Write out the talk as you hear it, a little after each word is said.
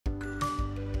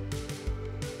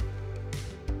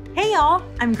Hey y'all,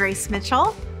 I'm Grace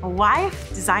Mitchell, a wife,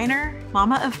 designer,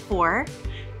 mama of 4,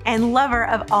 and lover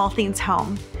of all things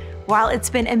home. While it's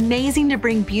been amazing to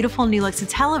bring beautiful new looks to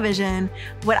television,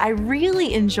 what I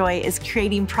really enjoy is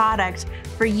creating product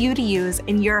for you to use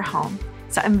in your home.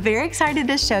 So I'm very excited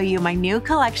to show you my new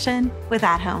collection with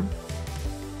At Home.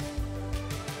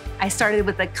 I started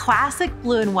with the classic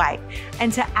blue and white,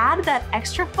 and to add that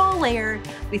extra fall layer,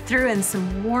 we threw in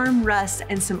some warm rust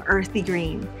and some earthy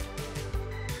green.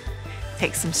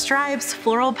 Take some stripes,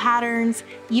 floral patterns,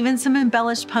 even some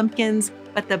embellished pumpkins,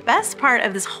 but the best part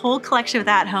of this whole collection with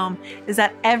At Home is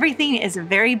that everything is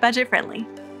very budget friendly.